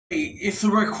It's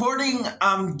recording.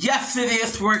 Yes, it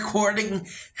is recording.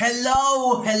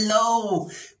 Hello,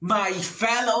 my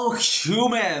fellow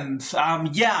humans.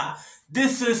 Yeah,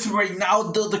 this is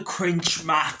Reynaldo the Cringe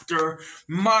Master.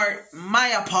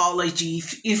 My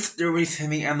apologies if there is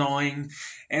any annoying,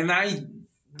 and I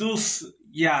do,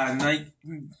 and I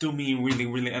do mean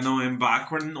really annoying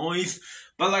background noise.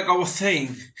 But like I was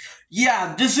saying,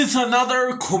 yeah, this is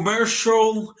another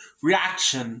commercial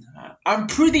reaction. I'm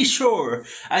pretty sure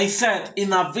I said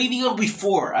in a video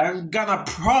before, I'm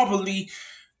probably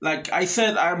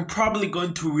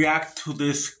going to react to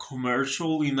this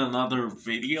commercial in another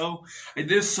video.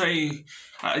 I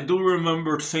do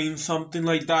remember saying something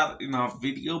like that in a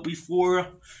video before.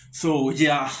 So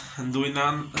yeah, I'm doing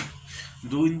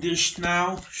this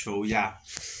now. So yeah.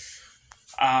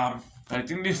 I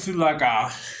think this is like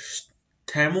a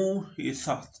Temu. It's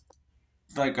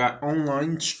like an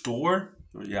online store.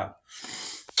 So yeah.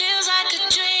 Feels like a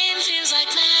dream, feels like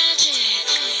magic.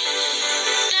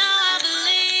 Now I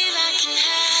believe I can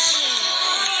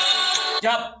have it.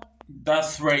 Yep,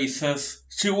 that's racist.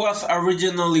 She was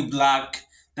originally black,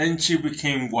 then she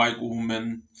became white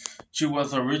woman. She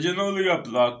was originally a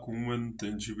black woman,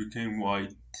 then she became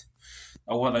white.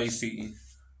 What I see,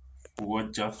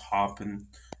 what just happened,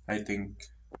 I think.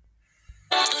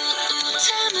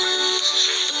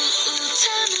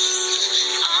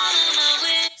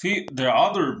 See, there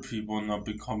are other people not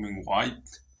becoming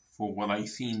white, for what I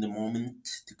see in the moment.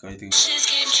 I think.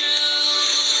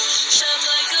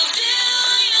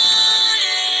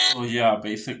 So yeah,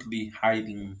 basically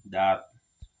hiding that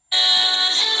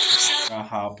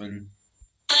happened.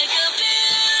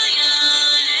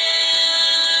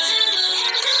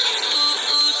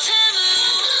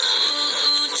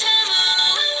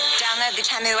 Download the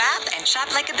Temu app and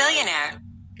shop like a billionaire.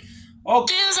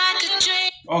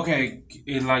 Okay,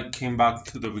 it came back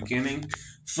to the beginning.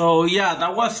 So yeah,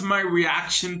 that was my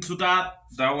reaction to that.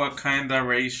 That was kinda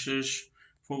racist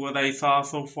for what I saw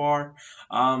so far.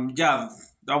 Yeah,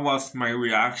 that was my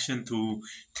reaction to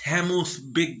Temu's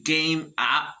big game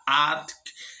ad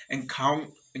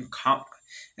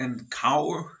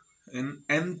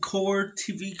Encore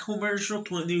TV commercial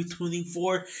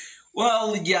 2024.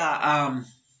 Well, yeah,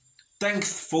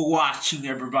 thanks for watching,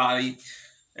 everybody.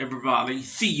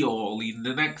 See you all in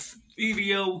the next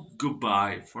video.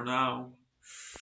 Goodbye for now.